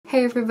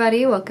Hey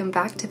everybody, welcome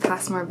back to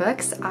Past More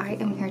Books. I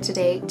am here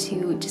today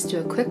to just do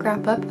a quick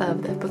wrap up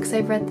of the books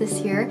I've read this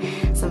year,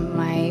 some of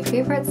my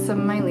favorites, some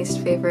of my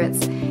least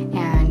favorites,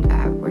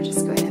 and we're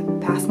just going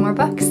to pass more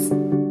books.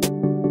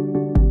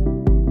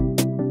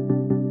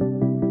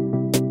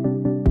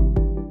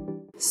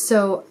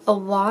 So a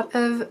lot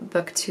of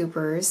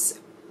booktubers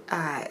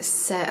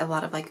set a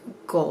lot of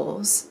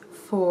goals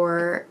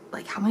for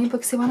how many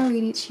books they want to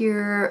read each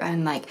year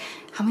and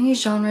how many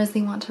genres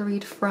they want to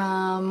read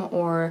from,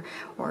 or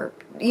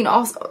you know,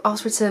 all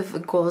sorts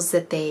of goals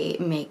that they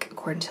make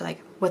according to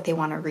what they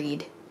want to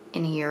read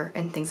in a year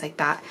and things like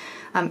that.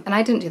 And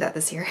I didn't do that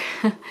this year,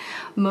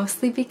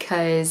 mostly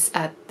because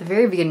at the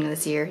very beginning of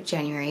this year,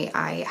 January,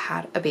 I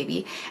had a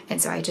baby,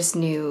 and so I just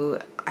knew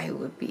I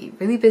would be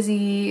really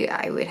busy,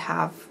 I would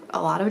have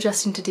a lot of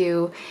adjusting to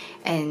do,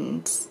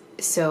 and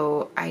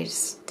so I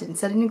just didn't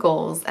set any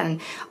goals. And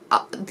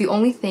the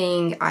only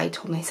thing I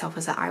told myself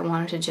was that I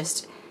wanted to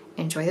just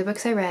enjoy the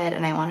books I read,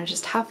 and I wanted to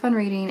just have fun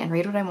reading and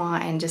read what I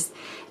want, and just,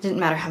 it didn't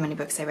matter how many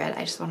books I read,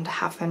 I just wanted to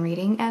have fun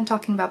reading and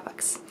talking about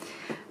books.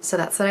 So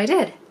that's what I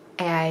did.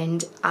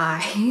 And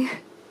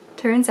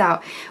turns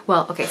out,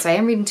 well, okay, so I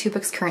am reading 2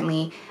 books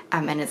currently,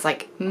 and it's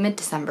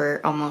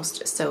mid-December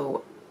almost,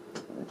 so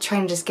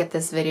trying to just get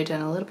this video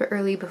done a little bit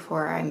early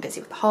before I'm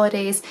busy with the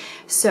holidays.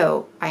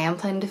 So I am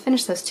planning to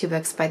finish those 2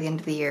 books by the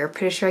end of the year.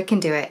 Pretty sure I can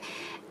do it,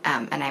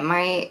 and I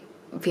might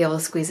be able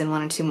to squeeze in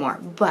 1 or 2 more,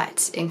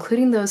 but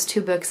including those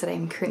 2 books that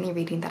I'm currently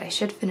reading that I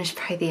should finish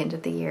by the end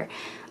of the year,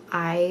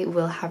 I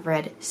will have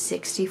read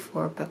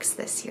 64 books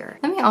this year.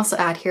 Let me also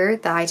add here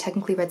that I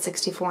technically read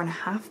 64 and a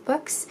half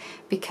books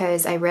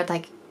because I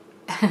read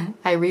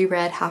I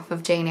reread half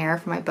of Jane Eyre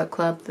for my book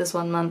club this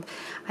one month.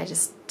 I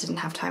just didn't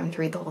have time to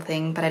read the whole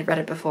thing, but I'd read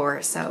it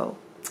before, so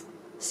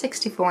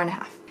 64 and a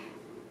half.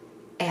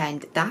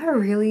 And that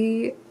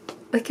really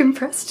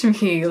impressed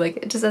me.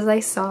 Just as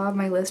I saw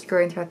my list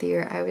growing throughout the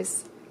year, I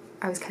was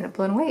kind of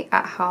blown away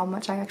at how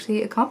much I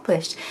actually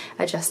accomplished,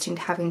 adjusting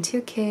to having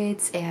 2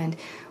 kids and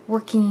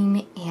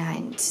working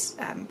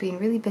and being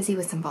really busy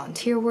with some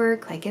volunteer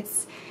work.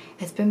 It's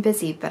been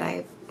busy, but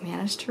I've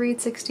managed to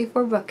read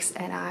 64 books,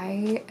 and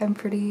I am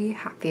pretty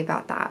happy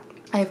about that.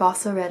 I've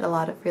also read a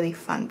lot of really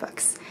fun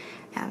books,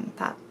 and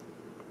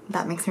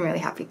that makes me really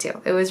happy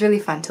too. It was really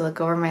fun to look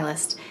over my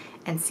list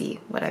and see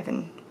what I've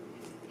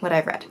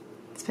read.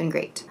 It's been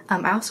great.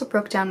 I also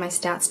broke down my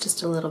stats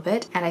just a little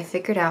bit, and I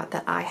figured out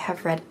that I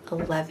have read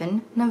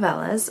 11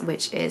 novellas,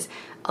 which is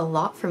a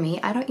lot for me.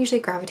 I don't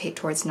usually gravitate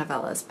towards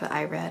novellas, but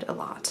I read a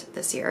lot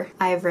this year.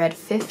 I've read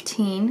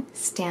 15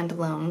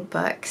 standalone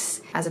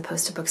books as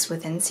opposed to books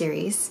within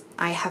series.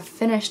 I have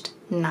finished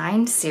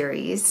 9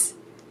 series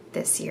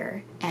this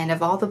year, and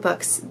of all the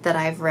books that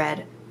I've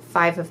read,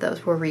 5 of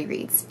those were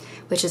rereads,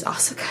 which is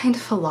also kind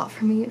of a lot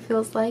for me, it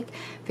feels like,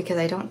 because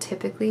I don't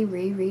typically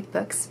reread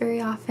books very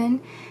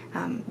often,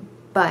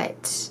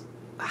 but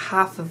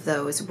half of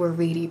those were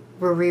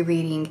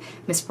rereading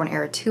Mistborn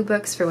Era 2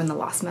 books for when The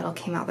Lost Metal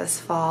came out this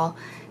fall,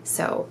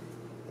 so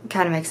it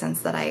kind of makes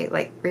sense that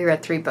I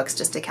reread 3 books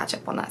just to catch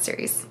up on that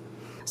series.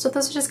 So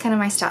those are just kind of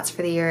my stats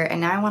for the year, and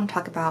now I want to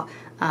talk about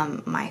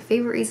my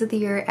favorite reads of the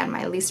year and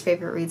my least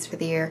favorite reads for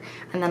the year,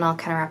 and then I'll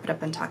kind of wrap it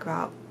up and talk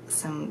about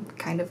some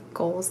kind of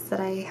goals that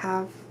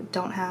I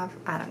don't have.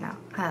 I don't know.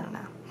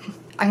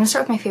 I'm gonna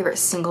start with my favorite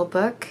single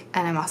book,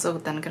 and I'm also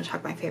then gonna talk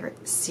about my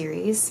favorite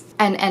series.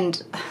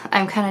 And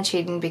I'm kind of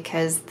cheating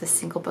because the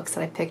single books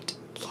that I picked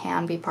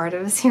can be part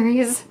of a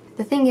series.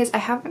 The thing is, I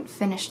haven't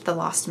finished The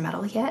Lost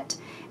Metal yet,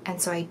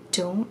 and so I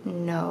don't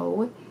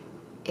know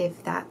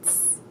if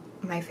that's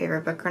my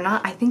favorite book or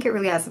not. I think it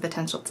really has the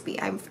potential to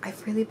be.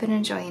 I've really been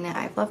enjoying it.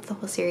 I've loved the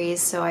whole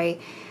series, so I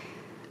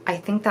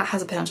think that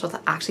has the potential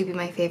to actually be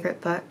my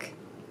favorite book,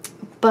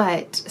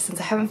 but since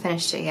I haven't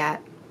finished it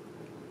yet,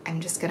 I'm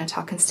just gonna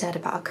talk instead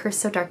about A Curse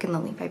So Dark and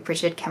Lonely by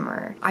Brigid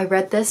Kemmerer. I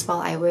read this while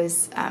I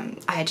was, I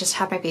had just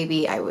had my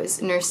baby, I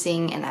was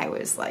nursing, and I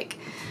was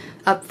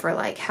up for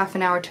half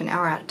an hour to an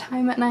hour at a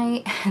time at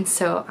night, and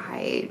so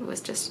I was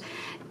just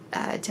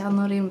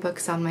downloading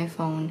books on my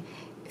phone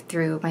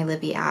through my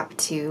Libby app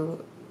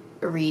to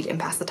read and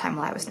pass the time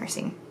while I was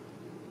nursing.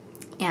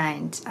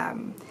 And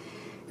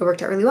it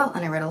worked out really well,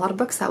 and I read a lot of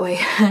books that way.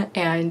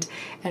 and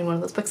one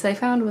of those books that I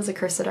found was A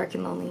Curse So Dark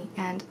and Lonely,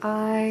 and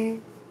I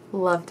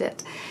loved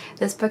it.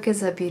 This book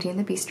is a Beauty and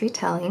the Beast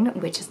retelling,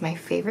 which is my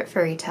favorite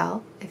fairy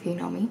tale. If you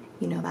know me,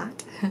 you know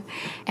that.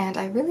 And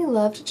I really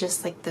loved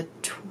just the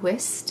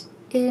twist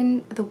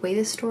in the way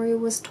the story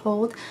was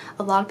told.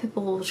 A lot of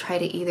people will try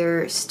to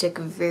either stick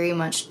very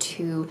much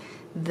to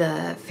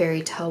the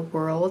fairy tale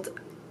world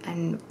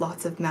and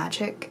lots of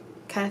magic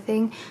kind of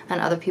thing,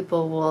 and other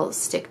people will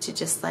stick to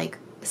just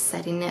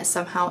setting it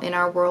somehow in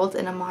our world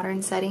in a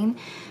modern setting.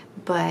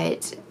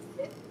 But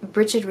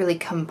Brigid really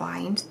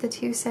combined the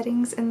 2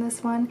 settings in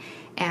this one,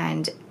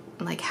 and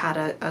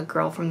had a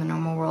girl from the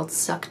normal world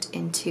sucked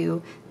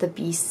into the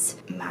Beast's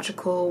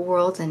magical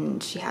world,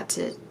 and she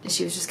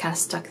was just kind of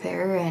stuck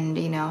there, and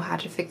had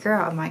to figure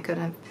out, am I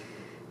gonna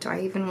do I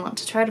even want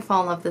to try to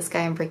fall in love with this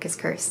guy and break his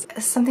curse?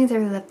 Something that I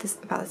really loved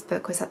about this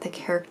book was that the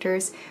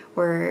characters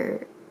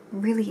were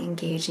really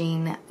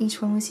engaging.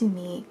 Each one was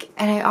unique.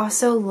 And I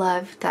also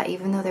loved that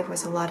even though there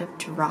was a lot of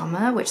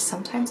drama, which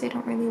sometimes I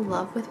don't really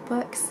love with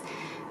books,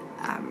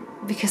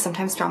 because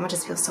sometimes drama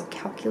just feels so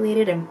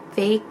calculated and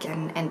fake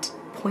and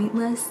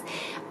pointless,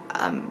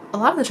 a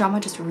lot of the drama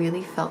just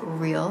really felt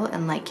real,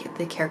 and like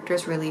the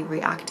characters really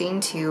reacting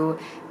to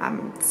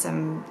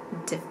some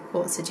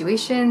difficult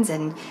situations,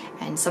 and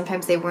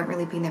sometimes they weren't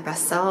really being their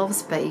best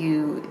selves, but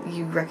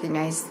you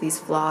recognize these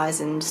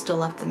flaws and still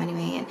love them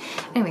anyway. And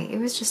anyway, it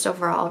was just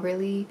overall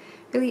really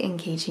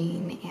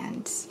engaging,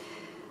 and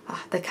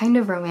the kind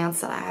of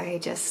romance that I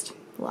just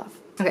love.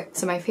 Okay,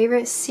 so my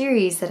favorite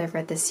series that I've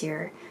read this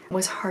year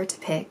was hard to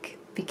pick,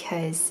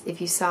 because if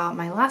you saw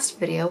my last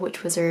video,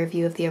 which was a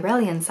review of the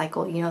Aurelian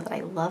Cycle, you know that I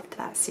loved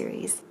that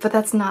series. But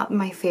that's not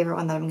my favorite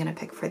one that I'm gonna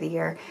pick for the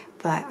year,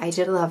 but I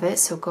did love it,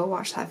 so go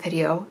watch that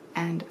video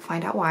and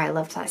find out why I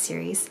loved that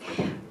series.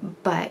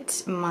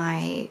 But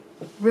my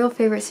real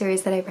favorite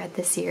series that I read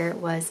this year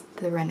was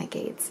The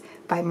Renegades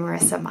by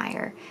Marissa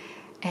Meyer.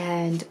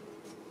 And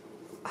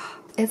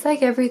it's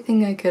like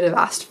everything I could have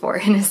asked for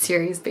in a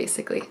series,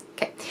 basically.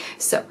 Okay,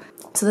 so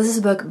this is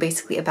a book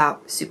basically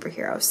about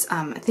superheroes.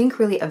 I think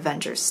really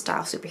Avengers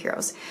style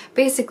superheroes.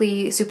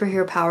 Basically,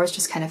 superhero powers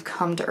just kind of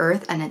come to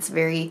Earth, and it's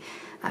very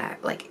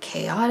like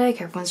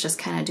chaotic. Everyone's just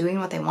kind of doing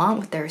what they want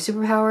with their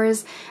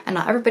superpowers, and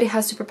not everybody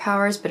has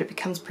superpowers, but it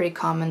becomes pretty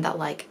common that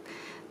like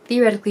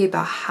theoretically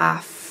about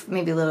half,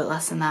 maybe a little bit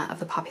less than that, of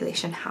the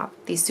population have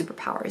these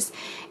superpowers,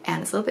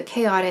 and it's a little bit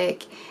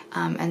chaotic.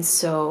 And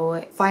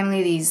so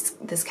finally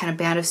this kind of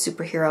band of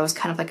superheroes,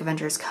 kind of like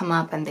Avengers, come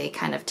up and they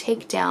kind of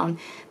take down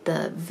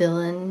the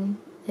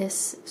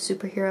villainous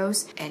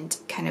superheroes and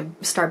kind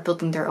of start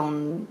building their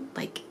own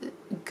like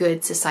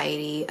good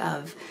society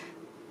of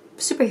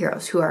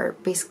superheroes who are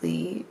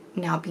basically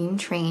now being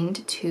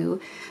trained to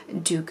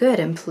do good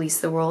and police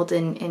the world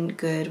in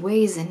good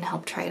ways and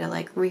help try to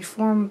like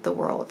reform the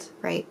world,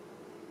 right?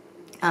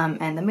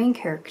 And the main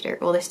character,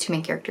 well, there's two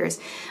main characters,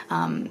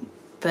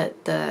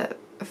 but the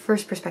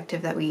first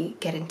perspective that we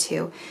get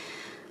into,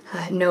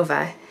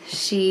 Nova,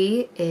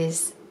 she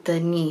is the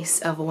niece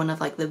of one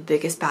of like the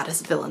biggest,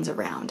 baddest villains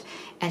around,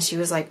 and she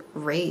was like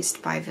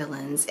raised by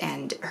villains,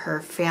 and her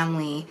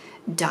family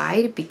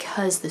died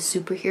because the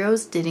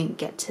superheroes didn't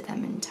get to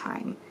them in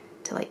time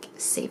to like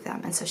save them,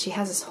 and so she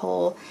has this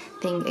whole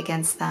thing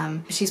against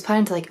them. She's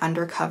planning to like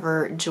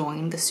undercover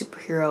join the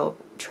superhero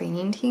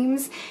training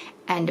teams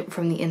and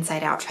from the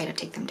inside out try to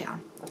take them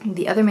down.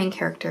 The other main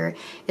character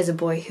is a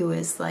boy who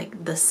is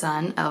like the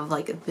son of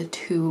like the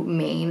two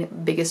main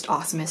biggest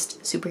awesomest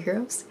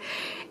superheroes,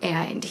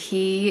 and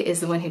he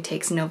is the one who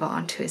takes Nova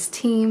onto his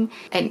team,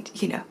 and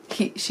you know,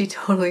 she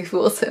totally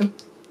fools him.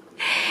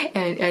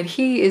 And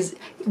he is,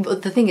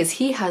 the thing is,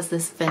 he has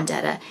this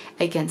vendetta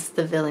against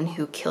the villain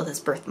who killed his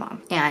birth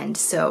mom, and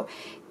so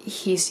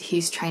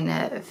he's trying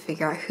to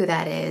figure out who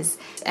that is,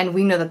 and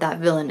we know that that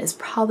villain is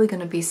probably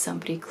going to be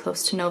somebody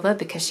close to Nova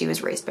because she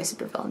was raised by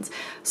supervillains.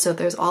 So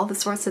there's all the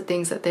sorts of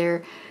things that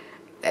they're...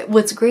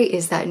 What's great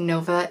is that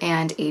Nova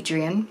and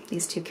Adrian,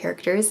 these two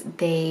characters,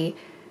 they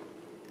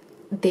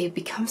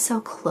become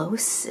so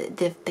close.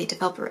 They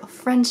develop a real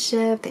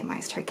friendship. They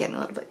might start getting a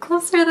little bit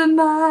closer than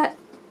that.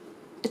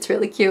 It's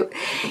really cute.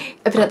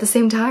 But at the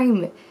same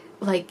time,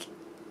 like,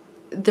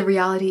 the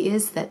reality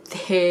is that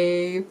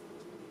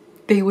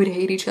they would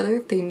hate each other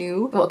if they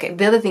knew. Well, okay,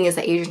 the other thing is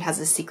that Adrian has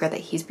a secret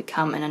that he's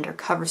become an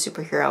undercover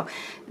superhero.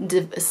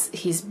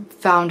 He's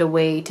found a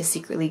way to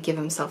secretly give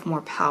himself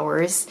more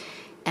powers,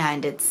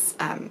 and it's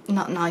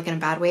not like in a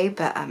bad way,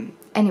 but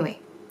anyway.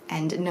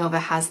 And Nova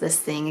has this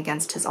thing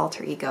against his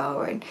alter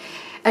ego, and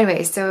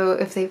anyway, so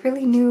if they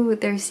really knew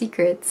their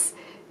secrets,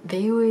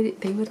 they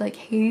would like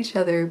hate each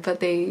other, but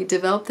they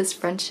develop this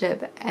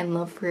friendship and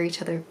love for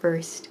each other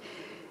first,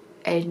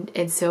 and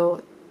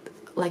so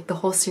like the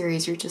whole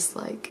series, you're just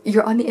like,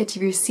 you're on the edge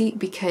of your seat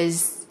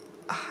because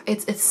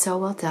it's so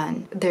well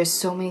done. There's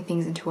so many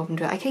things interwoven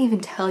into it. I can't even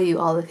tell you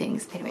all the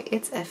things. Anyway,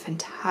 it's a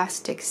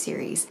fantastic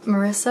series.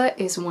 Marissa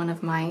is one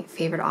of my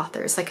favorite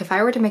authors. Like, if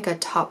I were to make a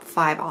top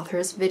 5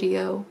 authors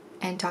video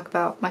and talk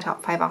about my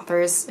top 5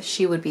 authors,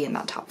 she would be in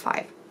that top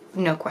 5.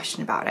 No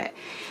question about it.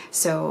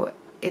 So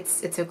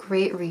it's a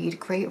great read,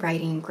 great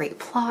writing, great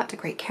plot,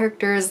 great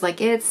characters. Like,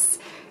 it's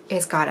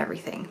got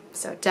everything.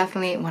 So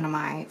definitely one of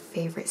my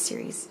favorite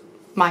series.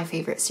 My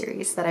favorite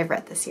series that I've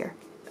read this year.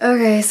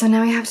 Okay, so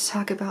now we have to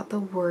talk about the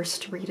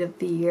worst read of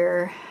the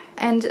year.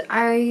 And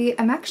I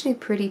am actually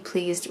pretty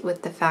pleased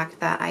with the fact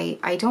that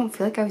I don't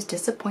feel like I was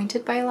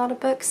disappointed by a lot of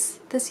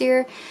books this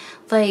year.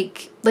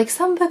 Like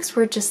some books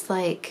were just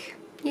like,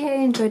 yeah, I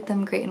enjoyed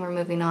them, great, and we're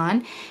moving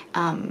on.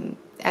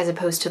 As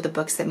opposed to the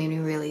books that made me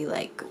really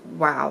like,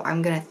 wow,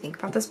 I'm gonna think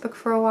about this book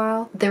for a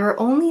while. There were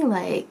only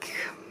like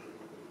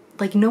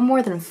no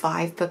more than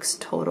 5 books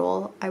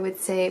total, I would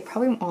say.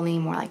 Probably only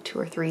more like 2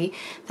 or 3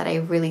 that I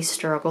really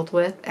struggled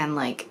with and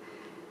like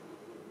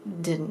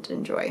didn't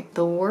enjoy.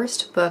 The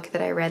worst book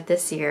that I read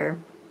this year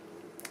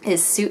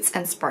is Suits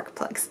and Spark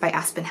Plugs by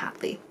Aspen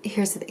Hadley.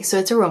 Here's the thing. So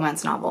it's a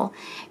romance novel,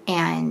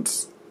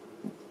 and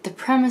the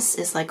premise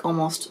is like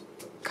almost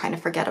kind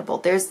of forgettable.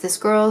 There's this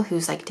girl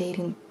who's like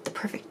dating the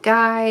perfect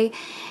guy,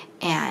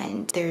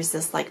 and there's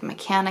this like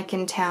mechanic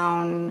in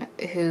town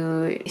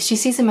who she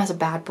sees him as a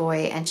bad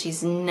boy, and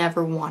she's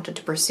never wanted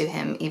to pursue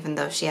him, even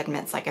though she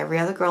admits like every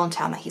other girl in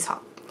town that he's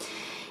hot.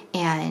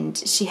 And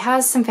she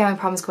has some family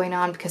problems going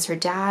on because her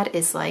dad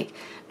is like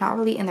not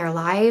really in their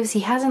lives.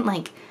 He hasn't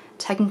like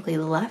technically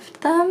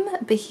left them,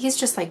 but he's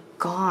just like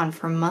gone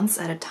for months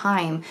at a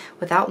time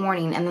without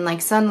warning, and then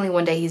like suddenly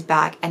one day he's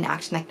back and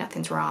acting like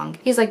nothing's wrong.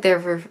 He's like there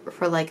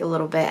for like a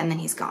little bit, and then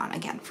he's gone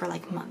again for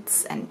like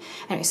months. And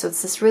anyway, so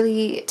it's this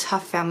really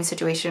tough family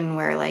situation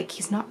where like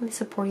he's not really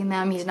supporting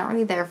them, he's not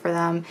really there for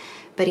them,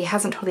 but he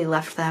hasn't totally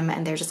left them,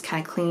 and they're just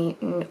kind of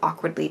clinging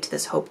awkwardly to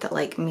this hope that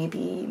like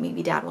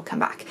maybe dad will come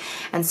back.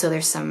 And so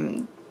there's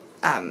some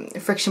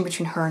friction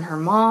between her and her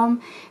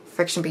mom,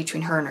 friction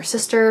between her and her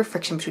sister,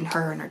 friction between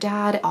her and her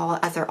dad, all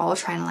as they're all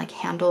trying to like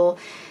handle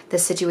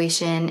this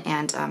situation.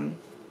 And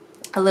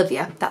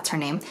Olivia, that's her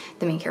name,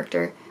 the main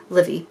character,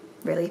 Livy,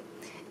 really,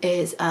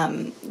 is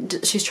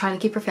she's trying to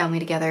keep her family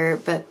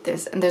together, but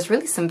there's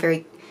really some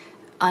very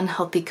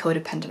unhealthy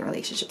codependent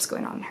relationships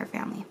going on in her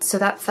family. So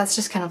that's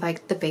just kind of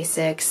like the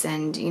basics.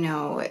 And you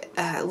know,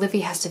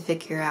 Livy has to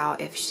figure out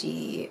if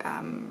she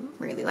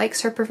really likes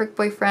her perfect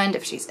boyfriend,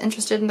 if she's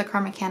interested in the car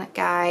mechanic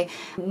guy,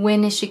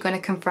 when is she going to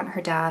confront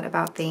her dad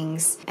about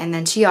things. And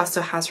then she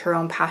also has her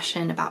own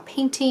passion about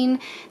painting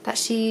that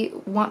she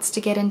wants to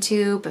get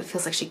into, but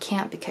feels like she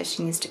can't because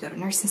she needs to go to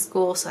nursing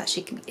school so that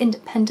she can be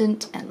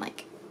independent and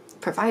like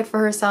provide for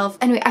herself.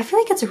 Anyway, I feel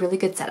like it's a really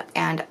good setup,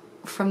 and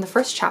from the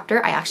first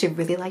chapter, I actually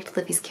really liked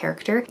Livy's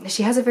character.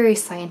 She has a very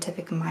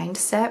scientific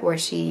mindset where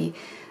she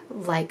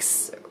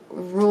likes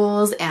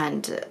rules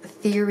and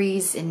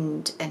theories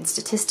and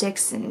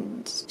statistics,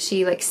 and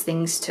she likes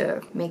things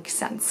to make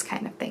sense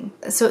kind of thing.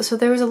 So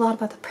there was a lot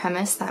about the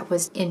premise that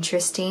was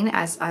interesting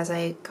as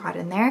I got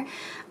in there,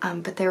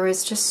 but there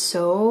was just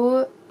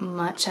so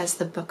much as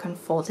the book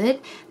unfolded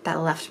that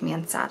left me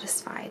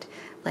unsatisfied.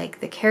 Like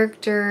the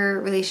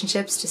character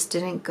relationships just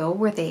didn't go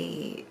where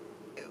they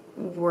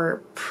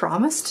were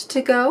promised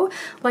to go.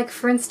 Like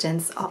for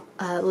instance,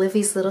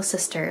 Livy's little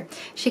sister,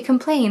 she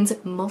complains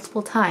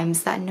multiple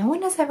times that no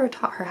one has ever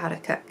taught her how to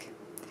cook.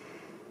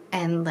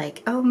 And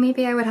like, oh,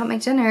 maybe I would help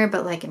make dinner,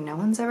 but like no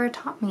one's ever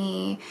taught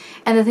me.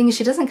 And the thing is,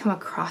 she doesn't come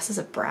across as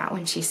a brat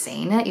when she's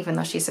saying it, even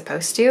though she's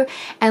supposed to.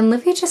 And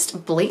Livy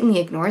just blatantly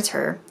ignores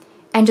her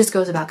and just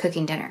goes about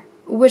cooking dinner.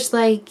 Which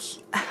like,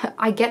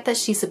 I get that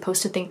she's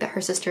supposed to think that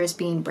her sister is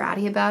being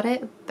bratty about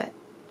it, but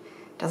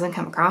doesn't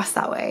come across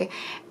that way.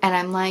 And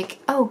I'm like,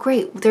 oh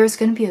great, there's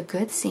going to be a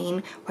good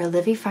scene where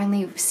Livy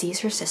finally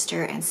sees her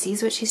sister and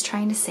sees what she's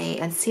trying to say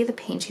and see the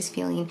pain she's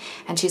feeling,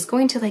 and she's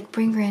going to like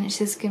bring her in, and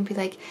she's going to be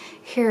like,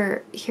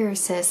 here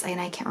sis, and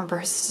I can't remember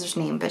her sister's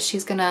name, but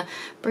she's gonna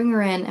bring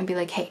her in and be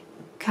like, hey,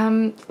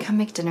 come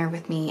make dinner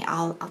with me,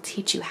 I'll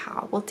teach you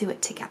how, we'll do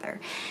it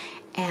together.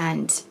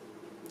 And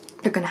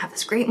they're gonna have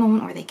this great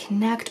moment where they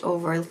connect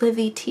over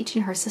Livy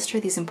teaching her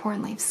sister these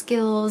important life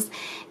skills,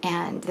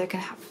 and they're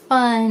gonna have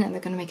fun, and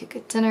they're gonna make a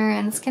good dinner,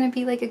 and it's gonna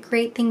be like a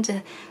great thing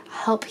to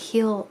help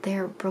heal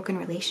their broken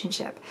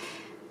relationship.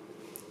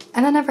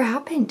 And that never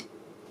happened.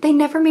 They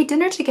never made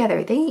dinner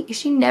together.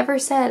 She never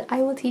said,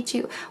 I will teach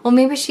you. Well,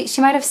 maybe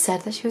she might have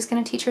said that she was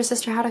gonna teach her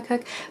sister how to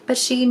cook, but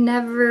she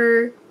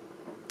never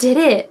did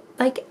it.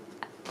 Like,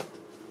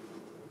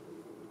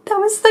 that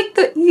was like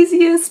the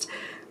easiest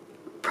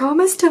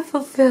promise to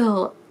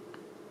fulfill.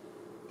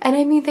 And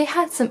I mean, they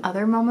had some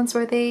other moments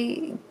where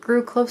they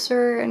grew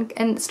closer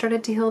and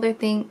started to heal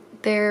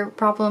their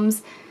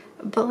problems,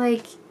 but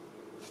like,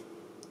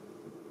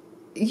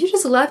 you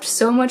just left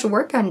so much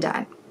work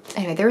undone.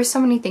 Anyway, there were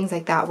so many things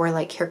like that where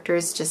like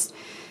characters just,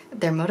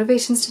 their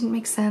motivations didn't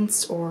make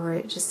sense, or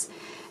it just,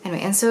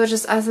 anyway. And so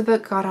just as the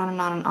book got on and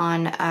on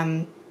and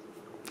on,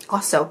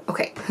 also,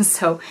 okay,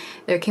 so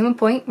there came a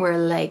point where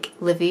like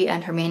Livy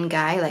and her main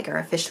guy like are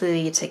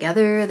officially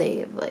together.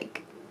 They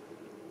like,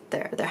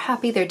 they're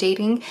happy, they're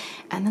dating,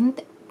 and then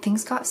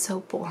things got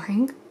so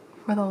boring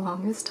for the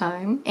longest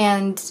time.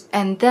 And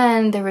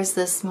then there was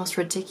this most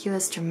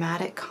ridiculous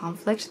dramatic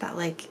conflict that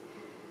like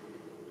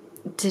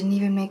didn't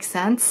even make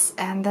sense.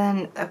 And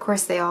then of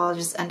course they all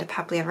just end up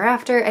happily ever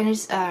after, and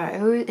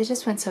it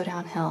just went so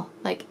downhill.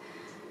 Like,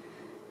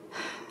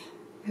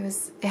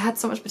 it had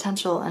so much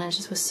potential, and it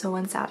just was so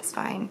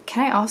unsatisfying.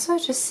 Can I also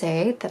just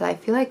say that I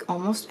feel like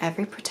almost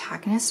every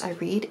protagonist I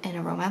read in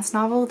a romance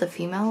novel, the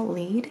female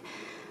lead,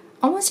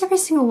 almost every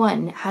single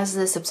one has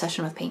this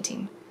obsession with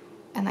painting.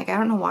 And like, I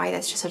don't know why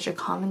that's just such a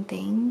common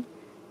thing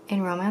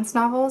in romance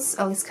novels,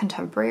 at least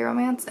contemporary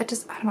romance. I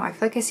don't know, I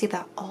feel like I see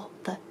that all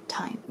the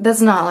time.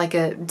 That's not like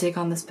a dig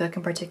on this book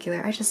in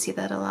particular, I just see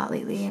that a lot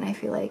lately, and I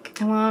feel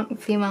like I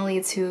want female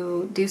leads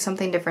who do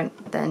something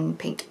different than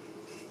paint.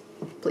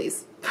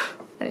 Please.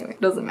 Anyway,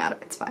 it doesn't matter,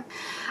 it's fine.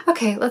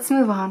 Okay, let's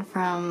move on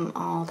from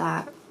all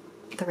that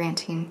the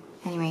ranting.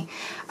 Anyway,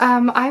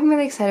 I'm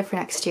really excited for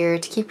next year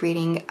to keep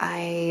reading.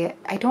 I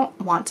don't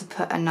want to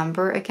put a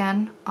number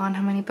again on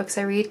how many books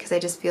I read because I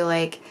just feel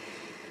like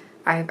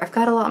I've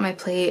got a lot on my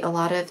plate, a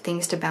lot of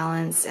things to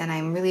balance, and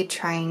I'm really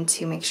trying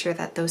to make sure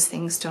that those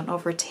things don't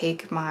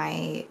overtake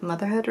my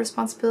motherhood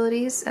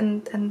responsibilities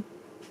and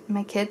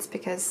my kids,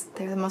 because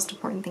they're the most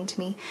important thing to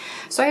me.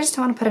 So I just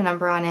don't want to put a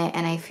number on it,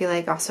 and I feel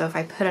like also if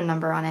I put a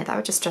number on it, that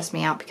would just stress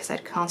me out because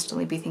I'd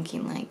constantly be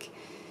thinking like,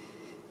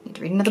 need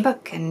to read another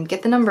book and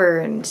get the number,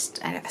 and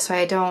so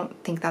I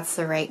don't think that's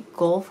the right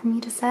goal for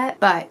me to set.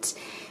 But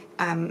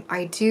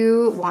I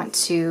do want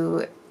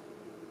to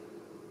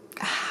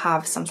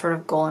have some sort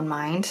of goal in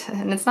mind,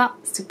 and it's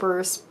not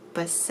super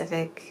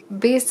specific.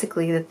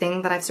 Basically, the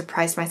thing that I've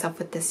surprised myself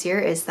with this year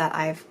is that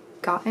I've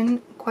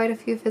gotten quite a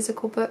few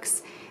physical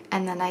books,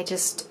 and then I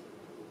just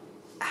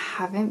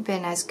haven't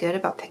been as good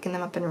about picking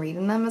them up and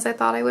reading them as I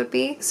thought I would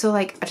be. So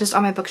like just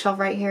on my bookshelf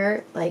right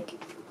here,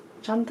 like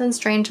Jonathan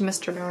Strange,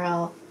 Mr.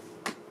 Norrell,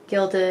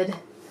 Gilded,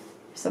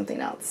 something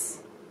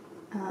else.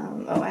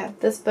 Oh, I have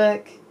this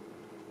book.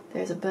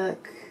 There's a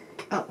book.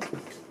 Oh,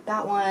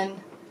 that one.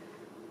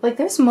 Like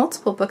there's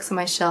multiple books on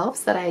my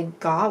shelves that I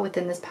got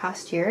within this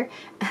past year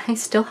and I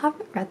still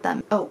haven't read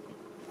them. Oh,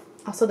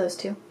 also those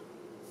two.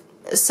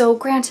 So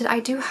granted, I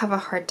do have a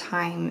hard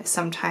time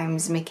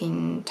sometimes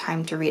making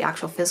time to read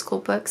actual physical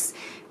books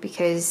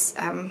because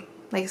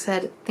like I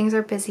said, things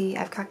are busy.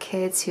 I've got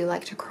kids who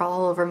like to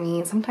crawl all over me,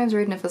 and sometimes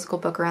reading a physical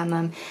book around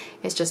them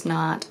is just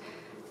not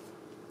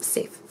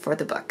safe for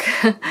the book.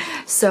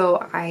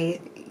 So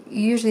I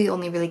usually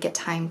only really get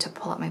time to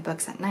pull out my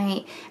books at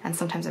night, and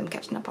sometimes I'm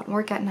catching up on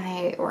work at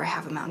night, or I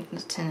have a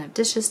mountain of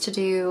dishes to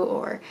do,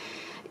 or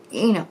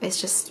you know,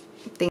 it's just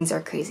things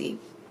are crazy.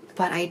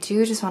 But I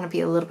do just want to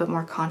be a little bit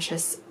more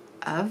conscious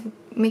of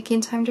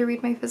making time to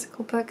read my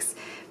physical books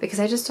because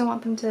I just don't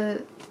want them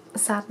to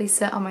sadly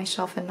sit on my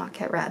shelf and not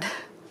get read.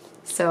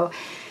 So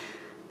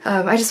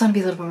I just want to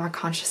be a little bit more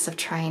conscious of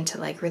trying to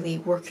like really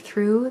work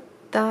through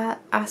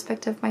that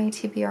aspect of my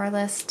TBR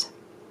list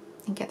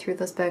and get through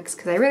those books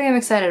because I really am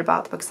excited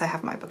about the books I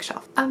have on my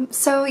bookshelf.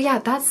 So yeah,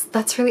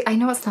 that's really, I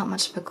know it's not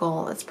much of a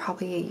goal. It's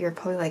probably, you're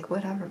probably like,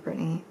 whatever,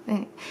 Brittany.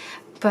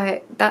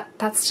 But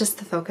that's just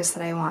the focus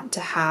that I want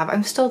to have.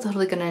 I'm still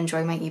totally going to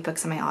enjoy my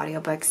ebooks and my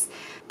audiobooks,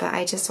 but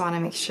I just want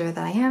to make sure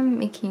that I am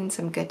making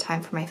some good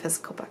time for my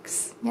physical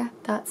books. Yeah,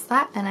 that's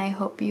that, and I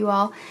hope you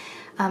all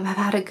have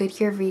had a good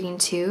year of reading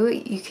too.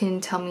 You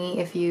can tell me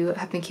if you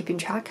have been keeping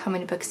track how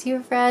many books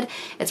you've read.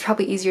 It's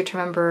probably easier to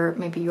remember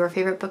maybe your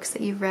favorite books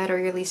that you've read or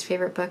your least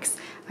favorite books.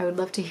 I would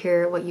love to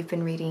hear what you've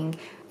been reading,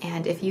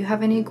 and if you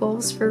have any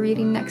goals for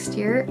reading next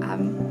year,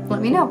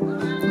 let me know.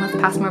 Let's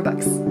pass more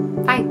books.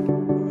 Bye!